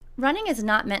Running is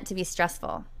not meant to be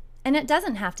stressful, and it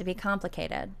doesn't have to be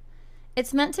complicated.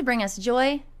 It's meant to bring us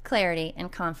joy, clarity,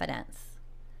 and confidence.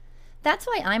 That's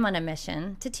why I'm on a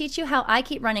mission to teach you how I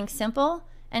keep running simple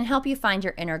and help you find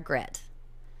your inner grit.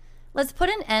 Let's put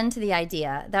an end to the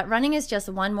idea that running is just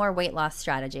one more weight loss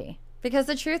strategy, because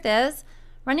the truth is,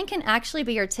 running can actually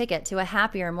be your ticket to a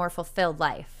happier, more fulfilled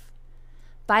life.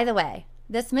 By the way,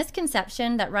 this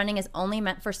misconception that running is only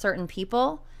meant for certain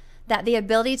people, that the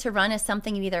ability to run is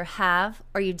something you either have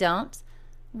or you don't,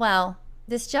 well,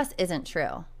 this just isn't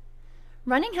true.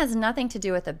 Running has nothing to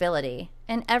do with ability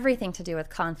and everything to do with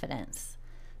confidence.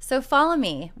 So follow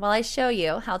me while I show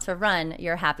you how to run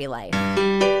your happy life.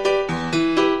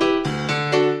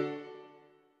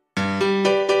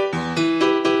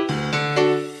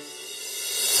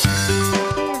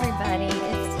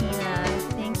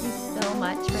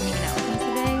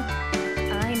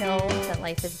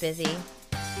 Life is busy,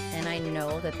 and I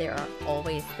know that there are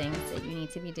always things that you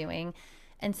need to be doing.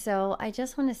 And so I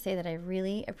just want to say that I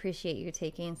really appreciate you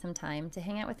taking some time to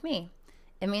hang out with me.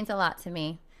 It means a lot to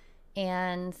me.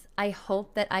 And I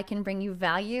hope that I can bring you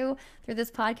value through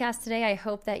this podcast today. I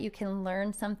hope that you can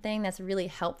learn something that's really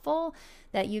helpful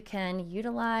that you can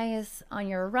utilize on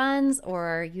your runs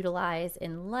or utilize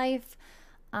in life.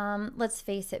 Let's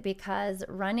face it, because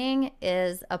running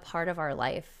is a part of our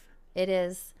life. It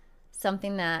is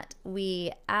something that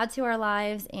we add to our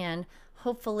lives, and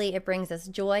hopefully it brings us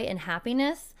joy and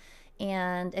happiness.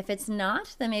 And if it's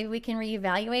not, then maybe we can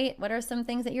reevaluate what are some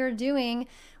things that you're doing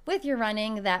with your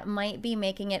running that might be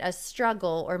making it a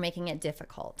struggle or making it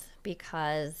difficult,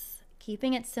 because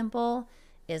keeping it simple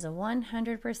is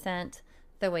 100%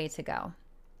 the way to go.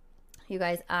 You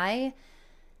guys, I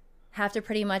have to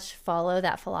pretty much follow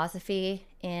that philosophy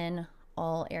in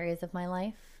all areas of my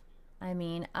life. I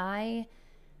mean,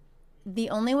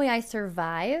 the only way I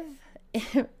survive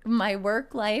my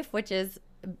work life, which is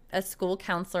a school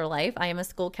counselor life, I am a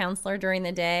school counselor during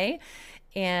the day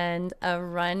and a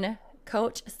run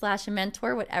coach /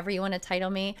 mentor, whatever you want to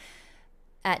title me,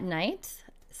 at night.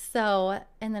 So,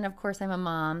 and then of course I'm a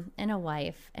mom and a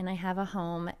wife, and I have a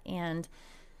home, and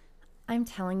I'm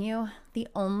telling you, the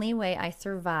only way I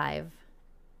survive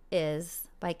is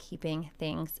by keeping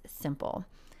things simple.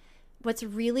 What's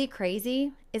really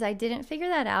crazy is I didn't figure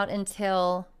that out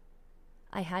until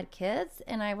I had kids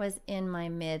and I was in my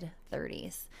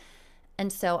mid-30s.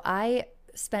 And so I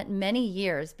spent many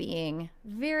years being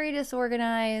very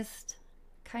disorganized,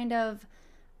 kind of,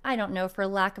 I don't know, for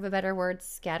lack of a better word,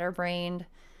 scatterbrained.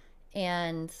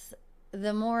 And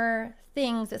the more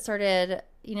things that started,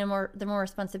 the more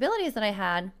responsibilities that I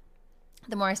had,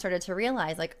 the more I started to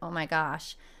realize, like, oh my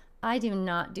gosh, I do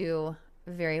not do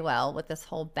very well with this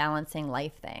whole balancing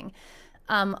life thing.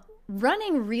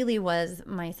 Running really was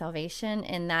my salvation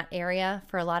in that area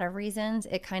for a lot of reasons.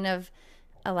 It kind of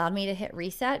allowed me to hit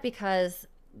reset, because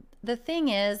the thing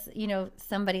is,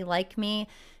 somebody like me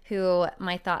who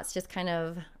my thoughts just kind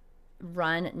of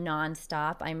run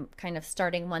nonstop. I'm kind of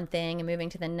starting one thing and moving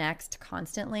to the next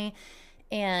constantly.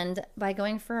 And by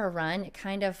going for a run, it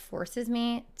kind of forces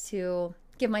me to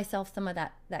give myself some of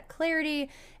that clarity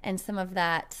and some of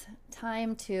that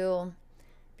time to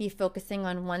be focusing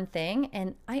on one thing.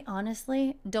 And I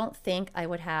honestly don't think I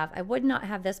would not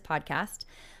have this podcast.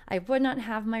 I would not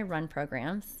have my run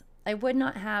programs. I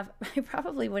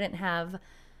probably wouldn't have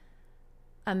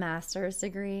a master's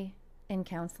degree in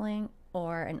counseling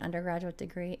or an undergraduate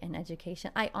degree in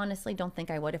education. I honestly don't think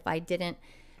I would if I didn't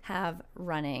have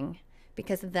running,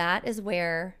 because that is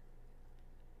where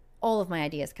all of my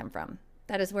ideas come from.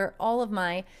 That is where all of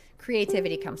my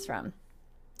creativity comes from.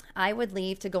 I would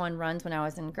leave to go on runs when I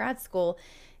was in grad school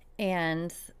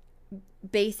and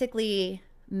basically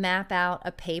map out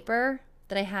a paper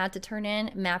that I had to turn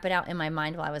in, map it out in my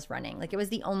mind while I was running. Like, it was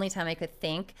the only time I could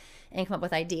think and come up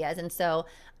with ideas. And so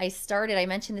I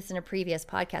mentioned this in a previous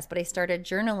podcast, but I started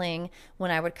journaling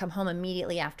when I would come home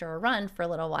immediately after a run for a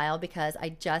little while, because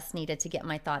I just needed to get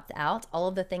my thoughts out. All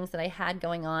of the things that I had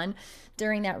going on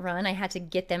during that run, I had to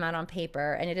get them out on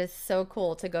paper. And it is so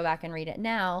cool to go back and read it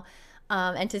now,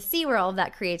 and to see where all of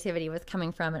that creativity was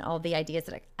coming from and all the ideas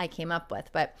that I came up with.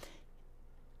 But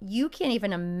you can't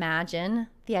even imagine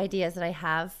the ideas that I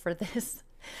have for this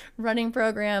running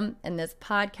program and this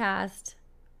podcast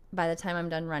by the time I'm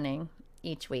done running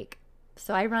each week.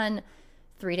 So I run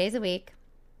 3 days a week,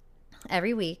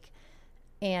 every week.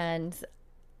 And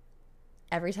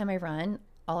every time I run,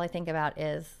 all I think about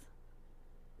is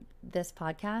this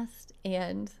podcast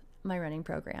and my running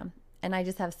program. And I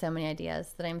just have so many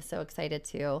ideas that I'm so excited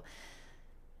to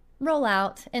roll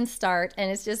out and start.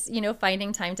 And it's just,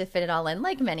 finding time to fit it all in,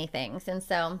 like many things. And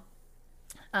so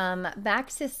Back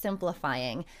to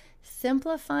simplifying.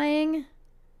 Simplifying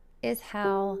is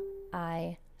how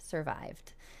I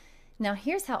survived. Now,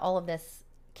 here's how all of this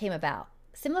came about.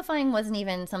 Simplifying wasn't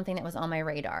even something that was on my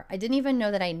radar. I didn't even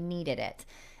know that I needed it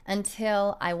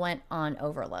until I went on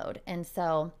overload. And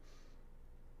so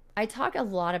I talk a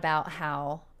lot about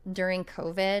how during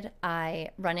COVID,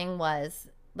 running was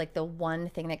like the one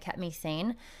thing that kept me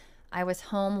sane. I was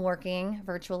home working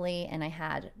virtually and I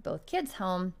had both kids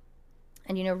home.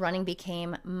 And running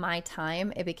became my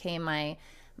time. It became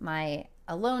my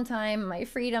alone time, my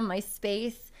freedom, my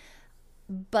space.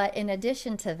 But in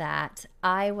addition to that,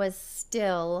 I was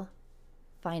still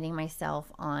finding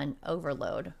myself on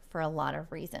overload for a lot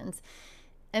of reasons.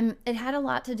 And it had a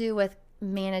lot to do with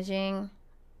managing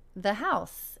the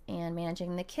house and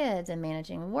managing the kids and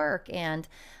managing work. And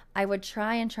I would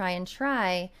try and try and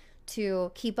try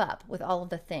to keep up with all of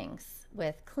the things,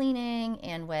 with cleaning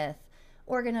and with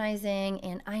organizing.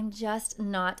 And I'm just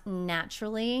not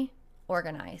naturally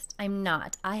organized. I'm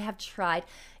not. I have tried.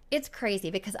 It's crazy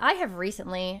because I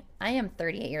am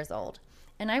 38 years old.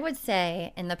 And I would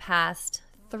say in the past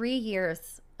 3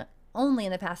 years, only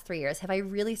in the past 3 years, have I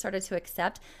really started to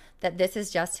accept that this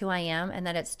is just who I am and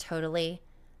that it's totally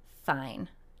fine,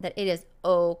 that it is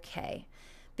okay.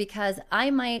 Because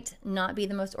I might not be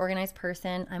the most organized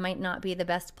person. I might not be the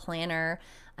best planner.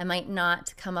 I might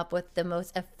not come up with the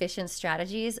most efficient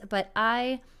strategies, but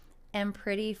I am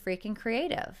pretty freaking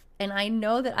creative. And I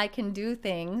know that I can do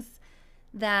things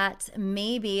that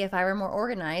maybe if I were more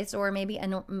organized, or maybe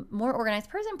a more organized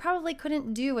person probably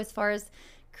couldn't do as far as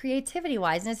creativity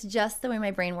wise. And it's just the way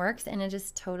my brain works, and it's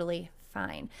just totally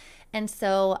fine. And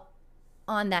so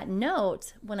on that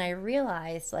note, when I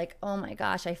realized like, oh my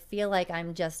gosh, I feel like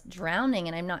I'm just drowning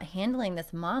and I'm not handling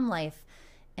this mom life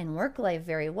and work life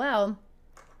very well,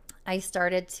 I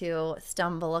started to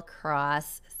stumble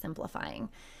across simplifying,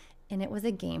 and it was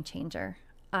a game changer.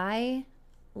 I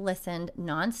listened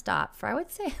nonstop for, I would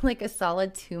say, like a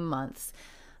solid 2 months.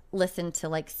 Listened to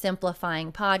like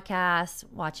simplifying podcasts,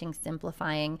 watching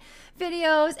simplifying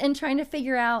videos, and trying to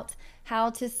figure out how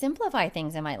to simplify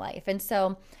things in my life. And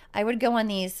so I would go on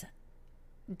these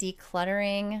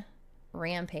decluttering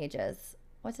rampages.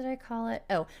 What did I call it?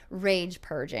 Oh, rage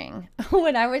purging.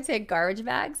 When I would take garbage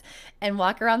bags and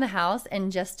walk around the house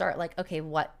and just start like, okay,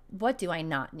 what do I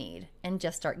not need? And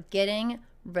just start getting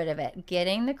rid of it,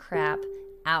 getting the crap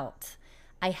out.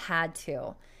 I had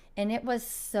to. And it was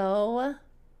so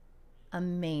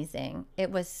amazing.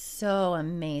 It was so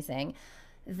amazing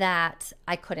that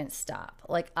I couldn't stop.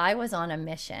 Like, I was on a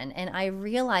mission, and I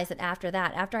realized that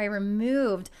after I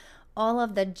removed all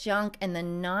of the junk and the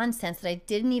nonsense that I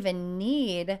didn't even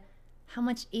need, how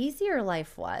much easier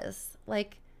life was.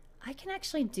 Like, I can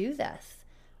actually do this.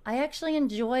 I actually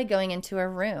enjoy going into a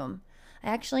room. I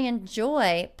actually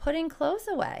enjoy putting clothes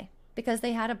away because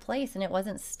they had a place and it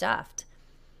wasn't stuffed.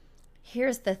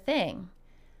 Here's the thing.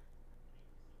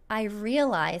 I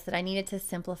realized that I needed to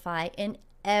simplify in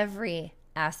every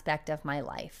aspect of my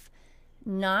life,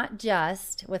 not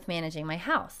just with managing my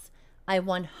house. I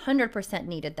 100%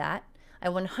 needed that. I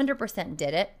 100%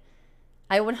 did it.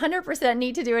 I 100%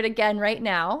 need to do it again right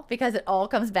now because it all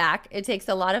comes back. It takes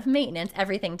a lot of maintenance.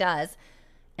 Everything does.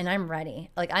 And I'm ready.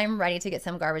 Like, I'm ready to get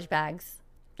some garbage bags.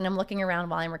 And I'm looking around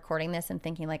while I'm recording this and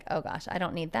thinking like, oh gosh, I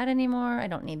don't need that anymore. I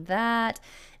don't need that.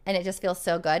 And it just feels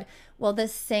so good. Well, the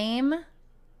same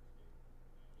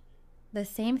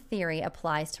theory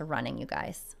applies to running, you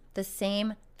guys. The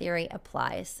same theory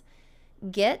applies.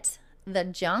 Get the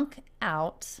junk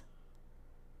out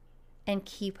and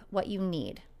keep what you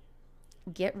need.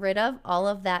 Get rid of all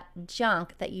of that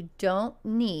junk that you don't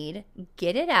need.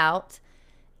 Get it out,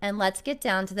 and let's get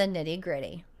down to the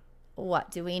nitty-gritty. What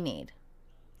do we need?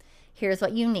 Here's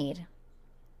what you need.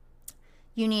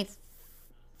 You need,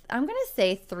 I'm going to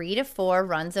say 3 to 4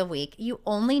 runs a week. You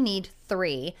only need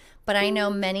 3, but I know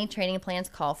many training plans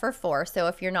call for 4. So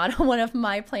if you're not on one of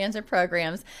my plans or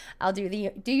programs, I'll do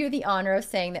you the honor of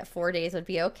saying that 4 days would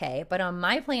be okay. But on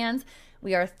my plans,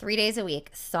 we are 3 days a week,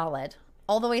 solid,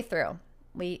 all the way through.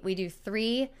 We do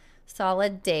 3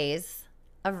 solid days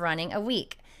of running a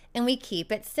week, and we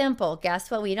keep it simple.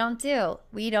 Guess what we don't do?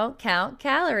 We don't count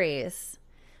calories.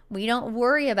 We don't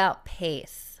worry about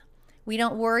pace. We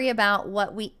don't worry about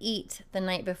what we eat the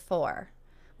night before.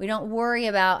 We don't worry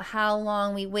about how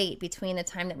long we wait between the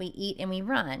time that we eat and we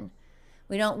run.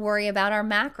 We don't worry about our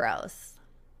macros.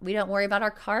 We don't worry about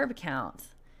our carb count.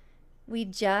 We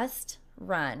just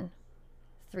run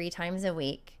 3 times a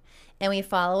week, and we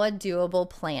follow a doable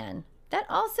plan that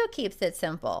also keeps it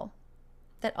simple.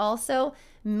 that also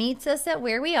meets us at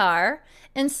where we are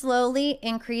and slowly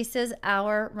increases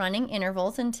our running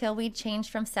intervals until we change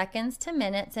from seconds to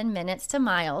minutes and minutes to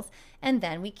miles. And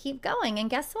then we keep going. And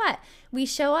guess what? We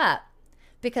show up.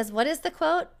 Because what is the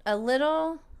quote?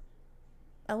 Little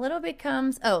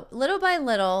by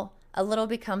little, a little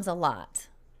becomes a lot.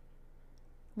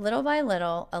 Little by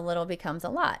little, a little becomes a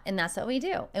lot. And that's what we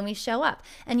do. And we show up.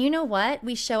 And you know what?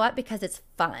 We show up because it's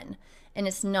fun and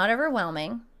it's not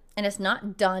overwhelming and it's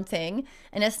not daunting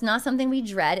and it's not something we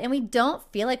dread and we don't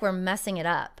feel like we're messing it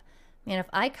up. Man, if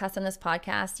I cuss on this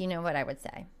podcast, you know what I would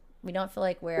say. We don't feel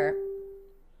like we're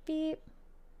beep.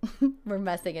 We're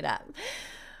messing it up.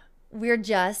 We're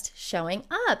just showing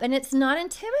up and it's not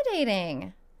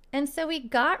intimidating. And so we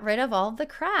got rid of all the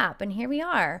crap and here we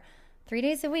are 3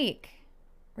 days a week.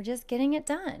 We're just getting it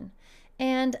done.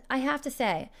 And I have to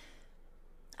say,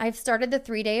 I've started the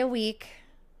 3 day a week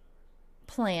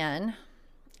plan.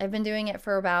 I've been doing it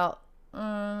for about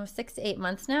 6 to 8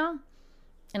 months now.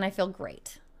 And I feel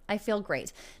great. I feel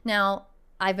great. Now,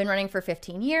 I've been running for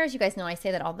 15 years. You guys know I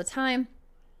say that all the time.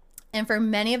 And for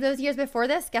many of those years before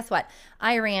this, guess what?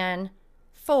 I ran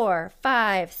 4,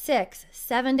 5, 6,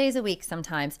 7 days a week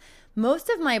sometimes. Most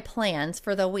of my plans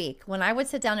for the week, when I would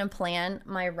sit down and plan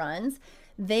my runs,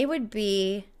 they would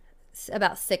be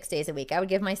about 6 days a week. I would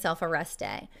give myself a rest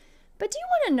day. But do you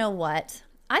want to know what?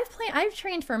 I've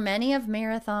trained for many of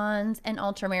marathons and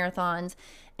ultra marathons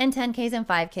and 10Ks and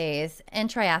 5Ks and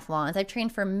triathlons. I've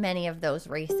trained for many of those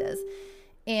races.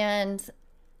 And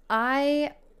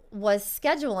I was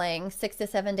scheduling 6 to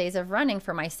 7 days of running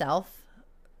for myself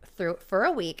for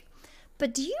a week.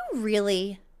 But do you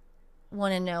really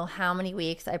want to know how many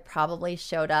weeks I probably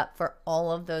showed up for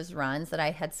all of those runs that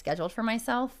I had scheduled for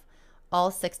myself?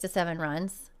 All 6 to 7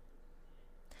 runs?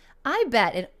 I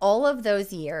bet in all of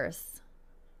those years,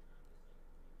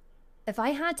 if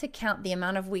I had to count the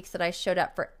amount of weeks that I showed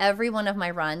up for every one of my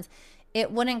runs,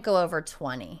 it wouldn't go over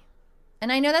 20.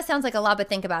 And I know that sounds like a lot, but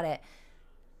think about it.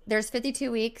 There's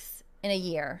 52 weeks in a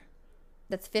year.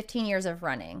 That's 15 years of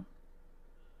running.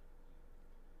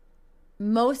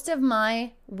 Most of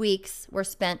my weeks were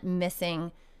spent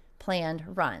missing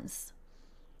planned runs.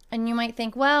 And you might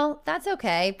think, well, that's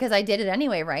okay because I did it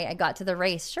anyway, right? I got to the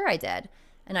race. Sure, I did.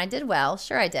 And I did well.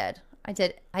 Sure, I did. I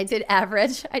did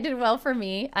average. I did well for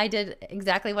me. I did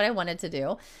exactly what I wanted to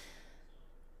do.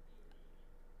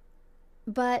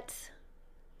 But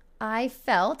I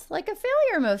felt like a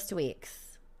failure most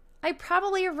weeks. I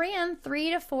probably ran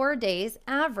 3 to 4 days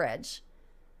average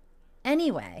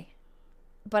anyway.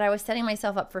 But I was setting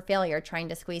myself up for failure trying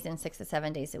to squeeze in 6 to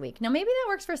 7 days a week. Now, maybe that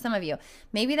works for some of you.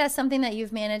 Maybe that's something that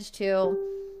you've managed to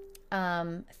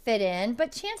fit in.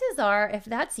 But chances are, if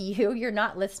that's you, you're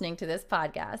not listening to this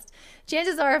podcast.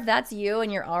 Chances are, if that's you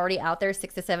and you're already out there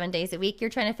 6 to 7 days a week, you're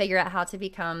trying to figure out how to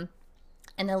become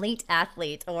an elite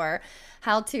athlete or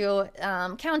how to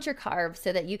count your carbs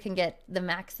so that you can get the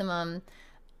maximum,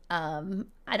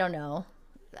 I don't know,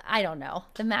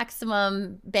 the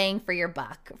maximum bang for your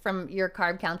buck from your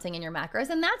carb counting and your macros.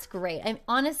 And that's great.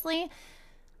 Honestly,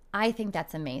 I think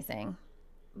that's amazing.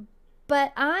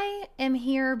 But I am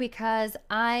here because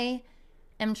I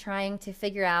am trying to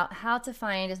figure out how to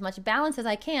find as much balance as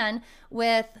I can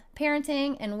with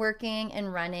parenting and working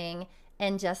and running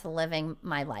and just living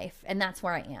my life. And that's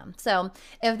where I am. So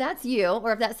if that's you,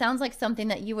 or if that sounds like something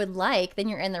that you would like, then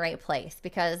you're in the right place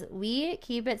because we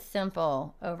keep it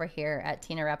simple over here at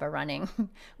Tina Repa Running.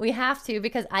 We have to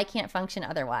because I can't function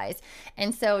otherwise.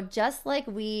 And so just like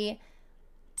we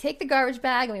take the garbage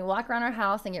bag and we walk around our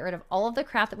house and get rid of all of the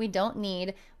crap that we don't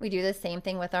need, we do the same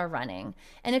thing with our running.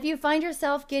 And if you find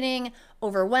yourself getting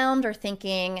overwhelmed or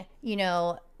thinking,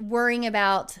 worrying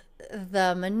about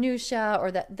the minutia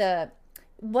or the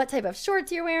what type of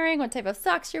shorts you're wearing, what type of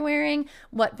socks you're wearing,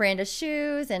 what brand of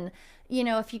shoes. And,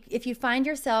 if you find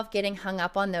yourself getting hung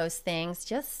up on those things,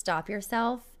 just stop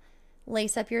yourself,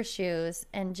 lace up your shoes,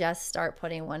 and just start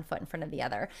putting one foot in front of the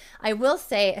other. I will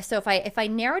say, so if I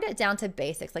narrowed it down to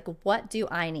basics, like what do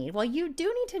I need? Well, you do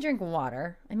need to drink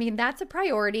water. I mean, that's a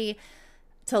priority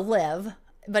to live,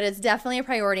 but it's definitely a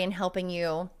priority in helping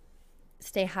you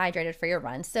stay hydrated for your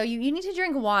run. So you need to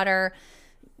drink water,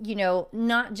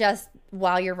 not just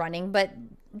while you're running, but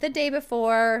the day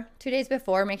before, 2 days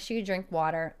before, make sure you drink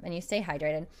water and you stay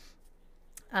hydrated.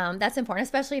 That's important,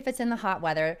 especially if it's in the hot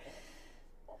weather.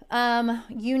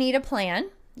 You need a plan.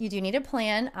 You do need a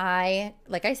plan.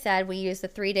 Like I said, we use the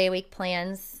 3 day week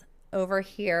plans over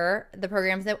here. The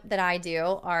programs that I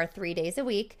do are 3 days a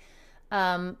week.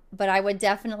 But I would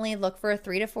definitely look for a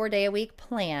 3 to 4 day a week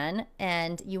plan,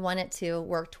 and you want it to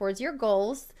work towards your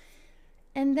goals.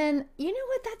 And then, you know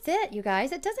what? That's it, you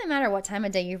guys. It doesn't matter what time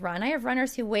of day you run. I have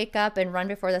runners who wake up and run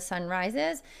before the sun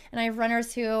rises, and I have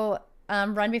runners who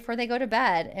run before they go to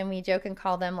bed. And we joke and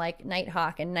call them like night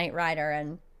hawk and night rider.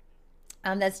 And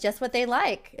that's just what they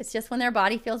like. It's just when their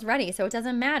body feels ready. So it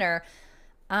doesn't matter.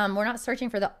 We're not searching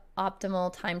for the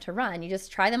optimal time to run. You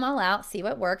just try them all out, see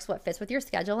what works, what fits with your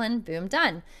schedule, and boom,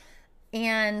 done.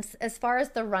 And as far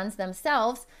as the runs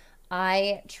themselves,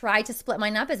 I try to split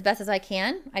mine up as best as I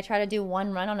can. I try to do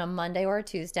one run on a Monday or a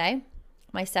Tuesday,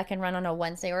 my second run on a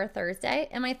Wednesday or a Thursday,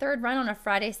 and my third run on a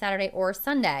Friday, Saturday, or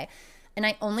Sunday. And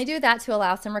I only do that to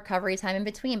allow some recovery time in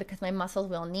between because my muscles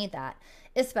will need that,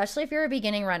 especially if you're a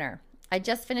beginning runner. I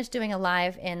just finished doing a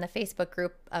live in the Facebook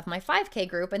group of my 5K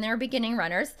group, and they're beginning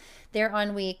runners. They're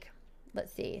on week,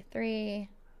 let's see, 3,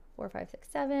 4, 5, 6,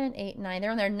 7, 8, 9.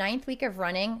 They're on their 9th week of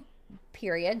running,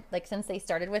 period, like since they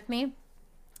started with me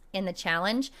in the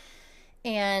challenge.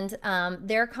 And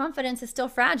their confidence is still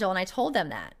fragile. And I told them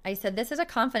that. I said, this is a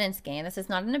confidence game. This is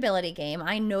not an ability game.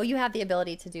 I know you have the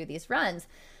ability to do these runs.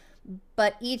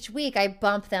 But each week I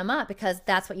bump them up because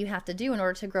that's what you have to do in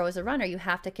order to grow as a runner. You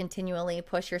have to continually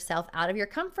push yourself out of your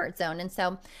comfort zone. And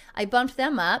so I bumped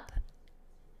them up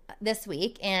this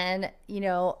week. And, you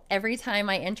know, every time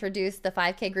I introduce the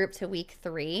 5K group to week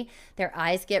 3, their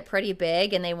eyes get pretty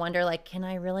big and they wonder, like, can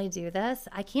I really do this?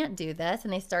 I can't do this.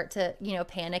 And they start to, you know,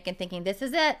 panic and thinking, this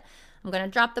is it. I'm going to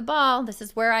drop the ball. This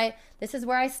is where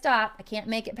I stop. I can't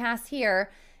make it past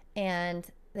here. And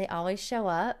they always show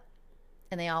up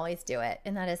and they always do it.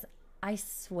 And that is, I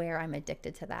swear I'm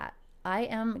addicted to that. I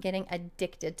am getting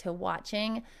addicted to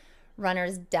watching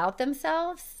runners doubt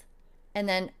themselves and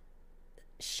then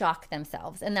shock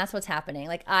themselves. And that's what's happening.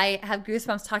 Like, I have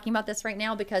goosebumps talking about this right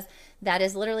now because that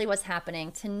is literally what's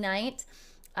happening. Tonight,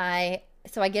 I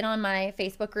get on my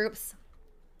Facebook groups.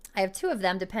 I have 2 of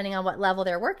them depending on what level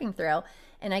they're working through.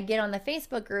 And I get on the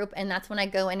Facebook group, and that's when I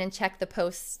go in and check the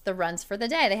posts, the runs for the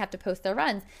day. They have to post their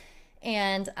runs.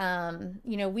 And,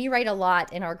 you know, we write a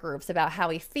lot in our groups about how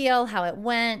we feel, how it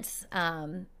went,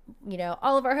 you know,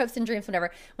 all of our hopes and dreams,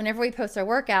 whatever. Whenever we post our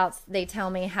workouts, they tell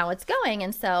me how it's going.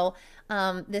 And so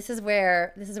this is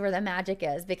where the magic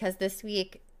is, because this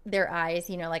week their eyes,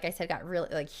 you know, like I said, got really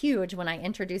like huge when I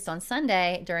introduced on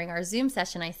Sunday during our Zoom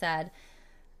session. I said,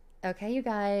 okay, you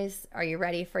guys, are you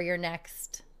ready for your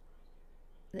next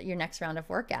round of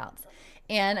workouts?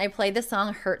 And I played the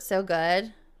song Hurt So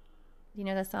Good. You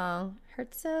know the song,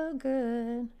 Hurt So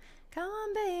Good. Come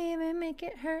on, baby, make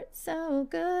it hurt so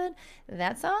good.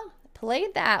 That song,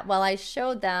 played that while I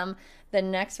showed them the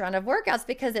next round of workouts,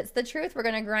 because it's the truth. We're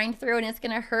going to grind through and it's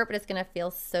going to hurt, but it's going to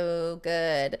feel so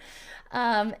good.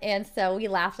 And so we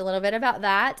laughed a little bit about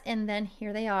that. And then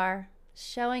here they are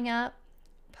showing up,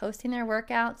 posting their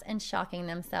workouts and shocking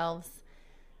themselves.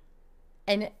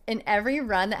 And in every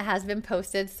run that has been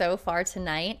posted so far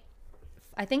tonight,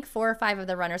 I think 4 or 5 of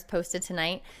the runners posted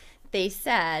tonight, they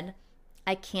said,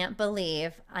 I can't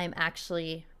believe I'm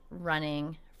actually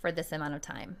running for this amount of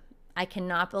time. I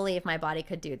cannot believe my body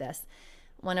could do this.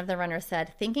 One of the runners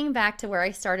said, thinking back to where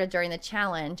I started during the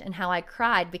challenge and how I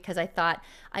cried because I thought,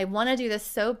 I want to do this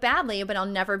so badly, but I'll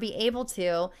never be able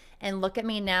to. And look at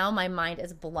me now, my mind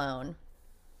is blown.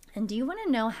 And do you want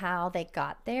to know how they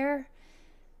got there?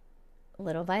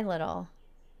 Little by little.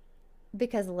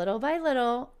 Because little by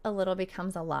little, a little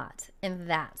becomes a lot. And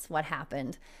that's what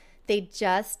happened. They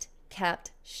just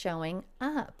kept showing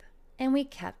up. And we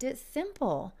kept it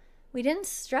simple. We didn't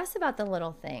stress about the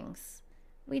little things.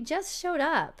 We just showed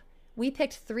up. We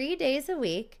picked 3 days a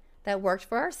week that worked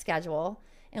for our schedule.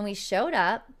 And we showed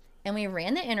up and we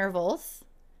ran the intervals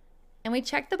and we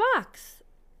checked the box.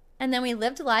 And then we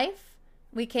lived life.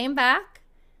 We came back.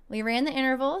 We ran the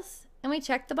intervals and we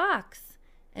checked the box.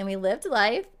 And we lived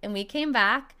life and we came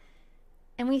back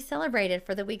and we celebrated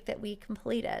for the week that we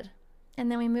completed. And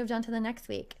then we moved on to the next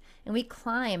week and we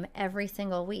climb every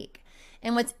single week.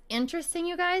 And what's interesting,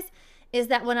 you guys, is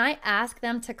that when I ask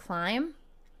them to climb,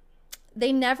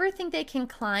 they never think they can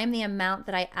climb the amount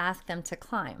that I ask them to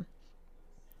climb.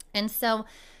 And so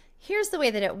here's the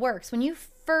way that it works. When you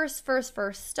first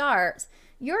start,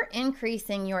 you're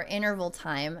increasing your interval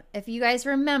time. If you guys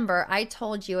remember, I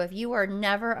told you if you were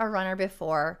never a runner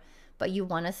before, but you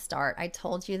want to start, I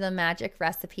told you the magic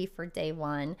recipe for day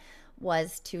 1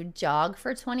 was to jog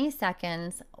for 20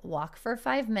 seconds, walk for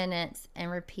 5 minutes,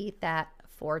 and repeat that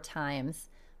 4 times.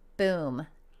 Boom,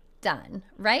 done,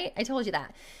 right? I told you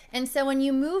that. And so when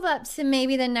you move up to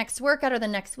maybe the next workout or the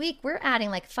next week, we're adding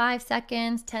like 5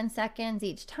 seconds, 10 seconds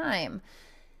each time.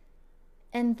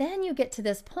 And then you get to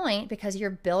this point because you're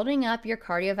building up your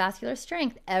cardiovascular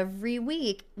strength every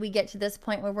week. We get to this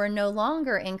point where we're no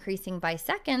longer increasing by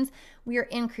seconds, we are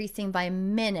increasing by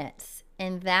minutes.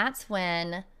 And that's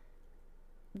when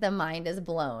the mind is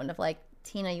blown of like,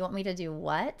 Tina, you want me to do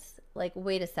what? Like,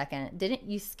 wait a second. Didn't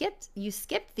you skipped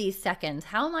these seconds?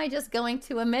 How am I just going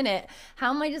to a minute?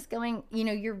 How am I just going,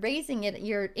 you're raising it,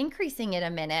 you're increasing it a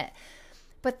minute.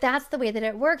 But that's the way that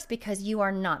it works because you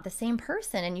are not the same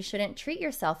person and you shouldn't treat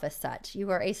yourself as such. You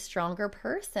are a stronger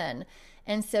person.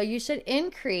 And so you should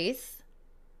increase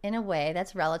in a way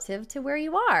that's relative to where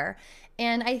you are.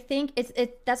 And I think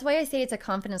that's why I say it's a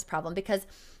confidence problem, because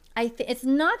it's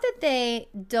not that they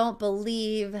don't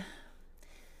believe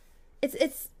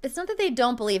it's not that they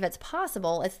don't believe it's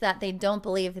possible, it's that they don't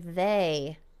believe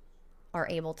they are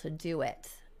able to do it.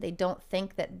 They don't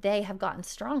think that they have gotten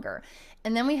stronger.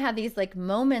 And then we have these like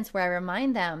moments where I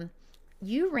remind them,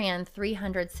 you ran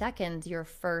 300 seconds your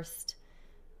first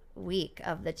week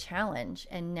of the challenge,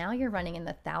 and now you're running in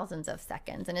the thousands of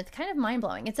seconds, and it's kind of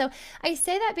mind-blowing. And so I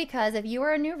say that because if you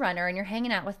are a new runner and you're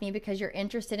hanging out with me because you're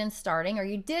interested in starting, or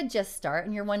you did just start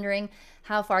and you're wondering,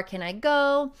 how far can I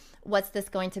go? What's this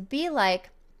going to be like?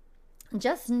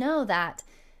 Just know that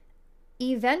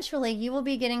eventually you will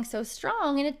be getting so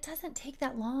strong, and it doesn't take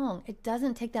that long. It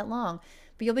doesn't take that long,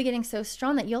 but you'll be getting so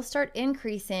strong that you'll start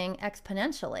increasing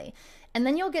exponentially. And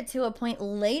then you'll get to a point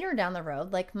later down the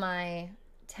road, like my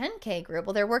 10K group.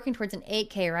 Well, they're working towards an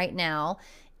 8K right now.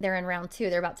 They're in round 2.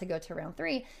 They're about to go to round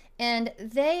 3. And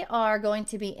they are going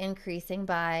to be increasing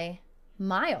by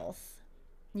miles.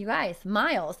 You guys,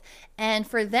 miles. And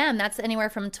for them, that's anywhere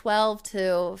from 12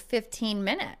 to 15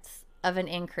 minutes of an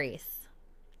increase.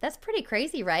 That's pretty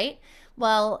crazy, right?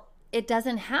 Well, it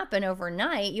doesn't happen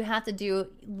overnight. You have to do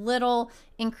little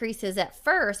increases at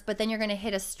first, but then you're going to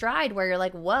hit a stride where you're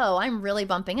like, whoa, I'm really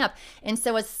bumping up. And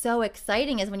so what's so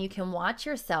exciting is when you can watch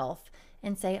yourself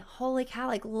and say, holy cow,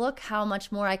 like, look how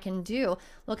much more I can do.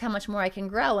 Look how much more I can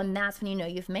grow. And that's when you know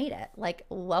you've made it. Like,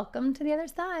 welcome to the other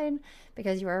side,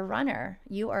 because you are a runner.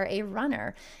 You are a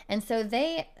runner. And so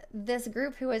this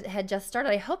group who had just started,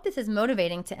 I hope this is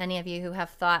motivating to any of you who have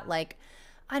thought like,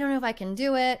 I don't know if I can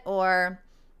do it, or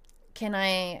can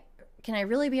I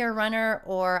really be a runner,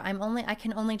 or I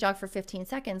can only jog for 15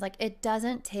 seconds. Like, it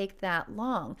doesn't take that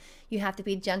long. You have to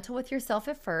be gentle with yourself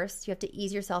at first. You have to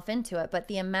ease yourself into it, but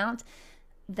the amount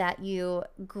that you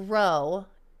grow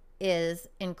is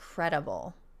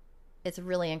incredible. It's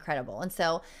really incredible. And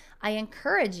so I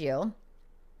encourage you,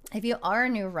 if you are a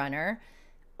new runner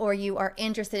or you are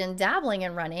interested in dabbling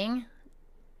in running,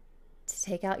 to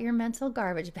take out your mental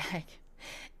garbage bag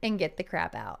and get the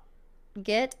crap out.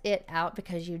 Get it out,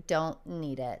 because you don't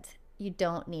need it. You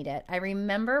don't need it. I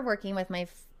remember working with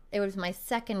it was my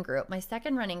second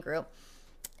running group,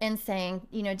 and saying,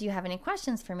 do you have any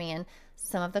questions for me? And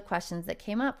some of the questions that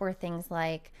came up were things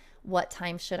like, what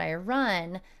time should I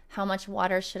run? How much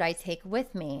water should I take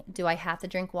with me? Do I have to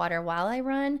drink water while I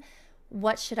run?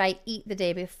 What should I eat the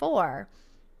day before?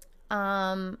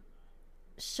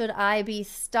 Should I be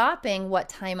stopping what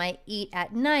time I eat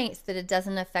at night so that it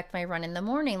doesn't affect my run in the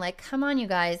morning? Like, come on, you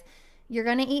guys. You're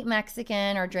going to eat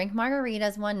Mexican or drink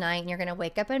margaritas one night, and you're going to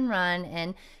wake up and run,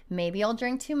 and maybe you'll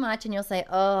drink too much and you'll say,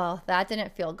 oh, that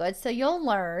didn't feel good. So you'll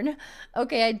learn,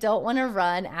 okay, I don't want to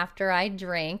run after I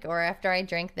drink, or after I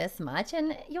drink this much,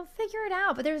 and you'll figure it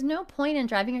out. But there's no point in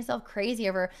driving yourself crazy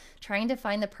over trying to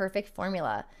find the perfect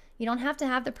formula. You don't have to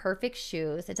have the perfect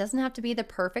shoes. It doesn't have to be the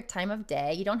perfect time of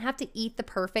day. You don't have to eat the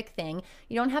perfect thing.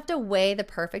 You don't have to weigh the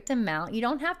perfect amount. You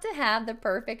don't have to have the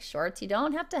perfect shorts. You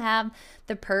don't have to have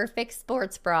the perfect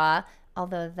sports bra,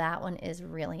 although that one is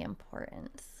really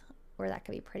important, or that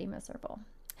could be pretty miserable.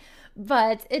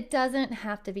 But it doesn't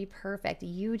have to be perfect.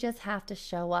 You just have to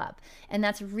show up. And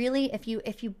that's really, if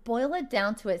you boil it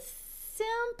down to its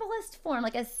simplest form,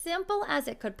 like as simple as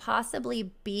it could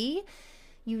possibly be,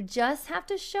 you just have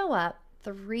to show up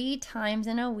 3 times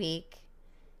in a week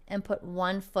and put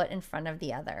one foot in front of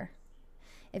the other.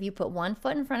 If you put one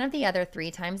foot in front of the other 3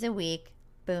 times a week,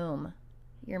 boom,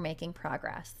 you're making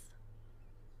progress.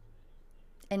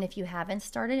 And if you haven't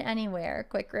started anywhere,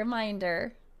 quick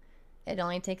reminder, it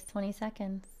only takes 20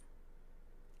 seconds.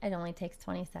 It only takes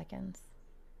 20 seconds.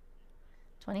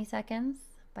 20 seconds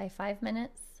by 5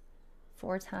 minutes,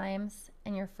 4 times,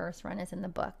 and your first run is in the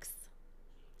books.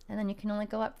 And then you can only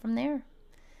go up from there.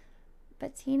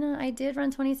 But Tina, I did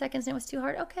run 20 seconds and it was too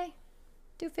hard. Okay,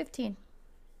 do 15.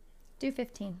 Do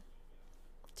 15.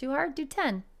 Too hard? Do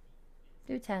 10.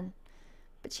 Do 10.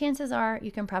 But chances are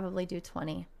you can probably do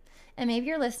 20. And maybe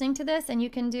you're listening to this and you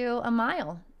can do a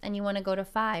mile and you want to go to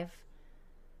 5.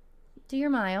 Do your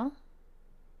mile.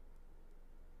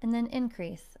 and then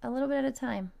increase a little bit at a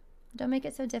time. Don't make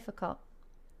it so difficult.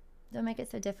 Don't make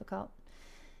it so difficult.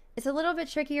 It's a little bit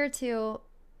trickier to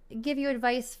give you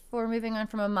advice for moving on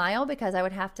from a mile because I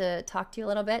would have to talk to you a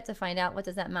little bit to find out what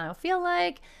does that mile feel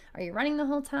like. Are you running the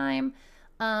whole time?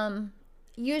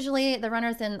 Usually the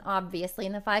runners obviously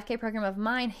in the 5K program of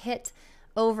mine hit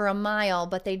over a mile,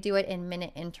 but they do it in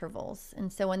minute intervals.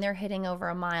 And so when they're hitting over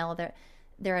a mile,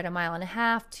 they're at 1.5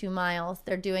 miles, 2 miles.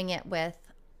 They're doing it with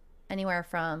anywhere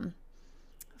from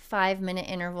 5-minute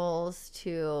intervals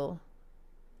to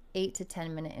 8 to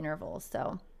 10-minute intervals.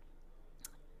 So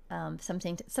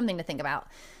something to think about.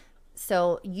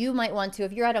 So you might want to,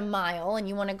 if you're at 1 mile and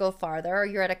you want to go farther, or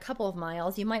you're at a couple of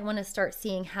miles, you might want to start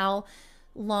seeing how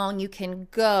long you can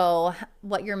go,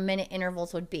 what your minute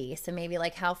intervals would be. So maybe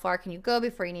like how far can you go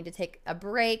before you need to take a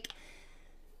break?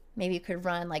 Maybe you could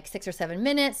run like 6 or 7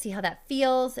 minutes, see how that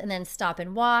feels, and then stop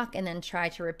and walk, and then try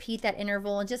to repeat that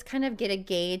interval and just kind of get a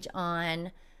gauge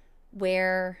on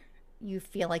where you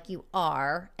feel like you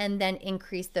are, and then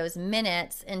increase those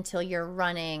minutes until you're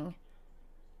running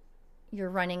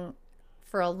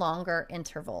for a longer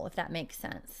interval, if that makes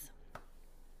sense.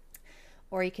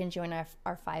 Or you can join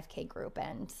our 5K group,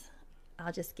 and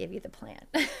I'll just give you the plan.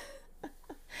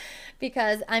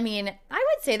 Because, I mean, I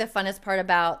would say the funnest part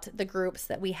about the groups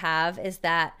that we have is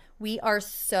that we are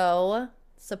so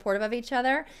supportive of each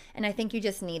other, and I think you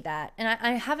just need that. And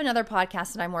I have another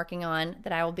podcast that I'm working on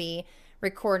that I will be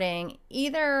recording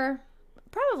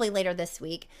probably later this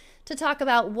week to talk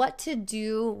about what to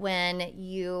do when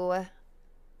you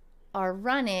are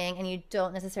running and you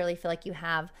don't necessarily feel like you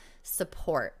have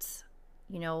support.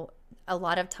 You know, a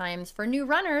lot of times for new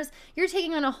runners, you're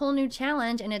taking on a whole new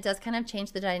challenge, and it does kind of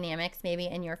change the dynamics maybe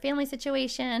in your family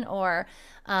situation or,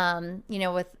 you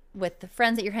know, with the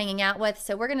friends that you're hanging out with.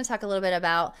 So we're going to talk a little bit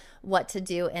about what to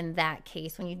do in that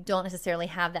case when you don't necessarily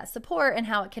have that support and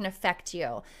how it can affect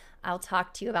you. I'll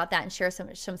talk to you about that and share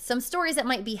some stories that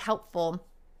might be helpful.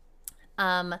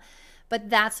 But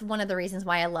that's one of the reasons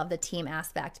why I love the team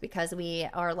aspect, because we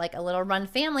are like a little run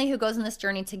family who goes on this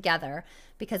journey together,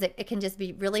 because it can just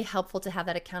be really helpful to have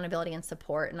that accountability and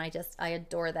support. And I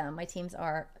adore them. My teams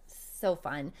are so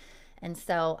fun. And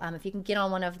so if you can get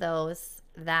on one of those,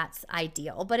 that's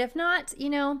ideal. But if not, you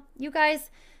know, you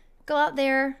guys go out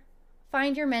there,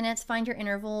 find your minutes, find your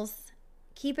intervals,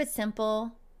 keep it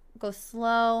simple, go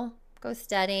slow, go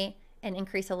steady, and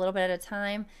increase a little bit at a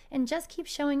time, and just keep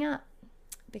showing up.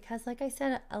 Because like I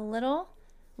said, little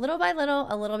by little,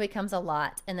 a little becomes a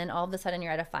lot. And then all of a sudden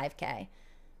you're at a 5K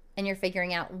and you're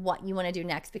figuring out what you want to do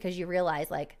next, because you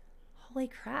realize like, holy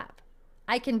crap,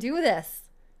 I can do this.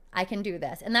 I can do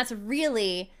this. And that's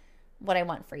really what I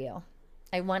want for you.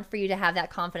 I want for you to have that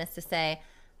confidence to say,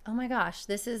 oh my gosh,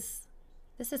 this is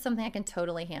something I can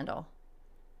totally handle.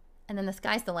 And then the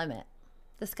sky's the limit.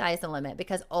 The sky is the limit,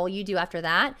 because all you do after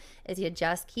that is you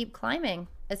just keep climbing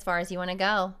as far as you want to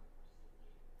go.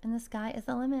 And the sky is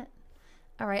the limit.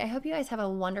 All right, I hope you guys have a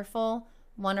wonderful,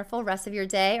 wonderful rest of your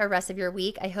day or rest of your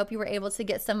week. I hope you were able to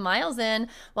get some miles in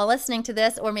while listening to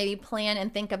this, or maybe plan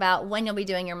and think about when you'll be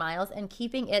doing your miles, and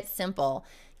keeping it simple.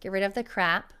 Get rid of the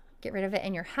crap. Get rid of it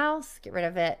in your house. Get rid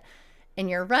of it in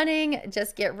your running.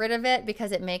 Just get rid of it,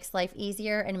 because it makes life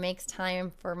easier and makes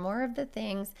time for more of the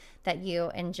things that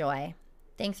you enjoy.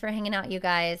 Thanks for hanging out, you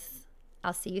guys.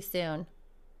 I'll see you soon.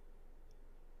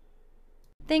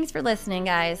 Thanks for listening,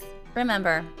 guys.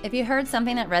 Remember, if you heard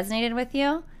something that resonated with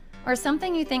you, or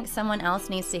something you think someone else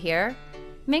needs to hear,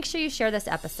 make sure you share this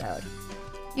episode.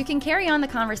 You can carry on the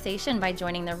conversation by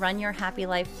joining the Run Your Happy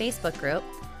Life Facebook group,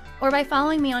 or by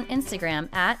following me on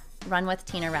Instagram at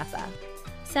RunWithTinaReffa.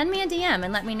 Send me a DM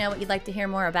and let me know what you'd like to hear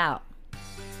more about.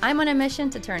 I'm on a mission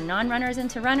to turn non-runners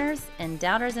into runners and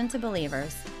doubters into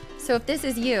believers. So if this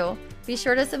is you, be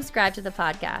sure to subscribe to the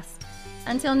podcast.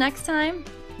 Until next time,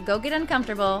 go get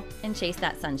uncomfortable and chase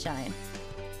that sunshine.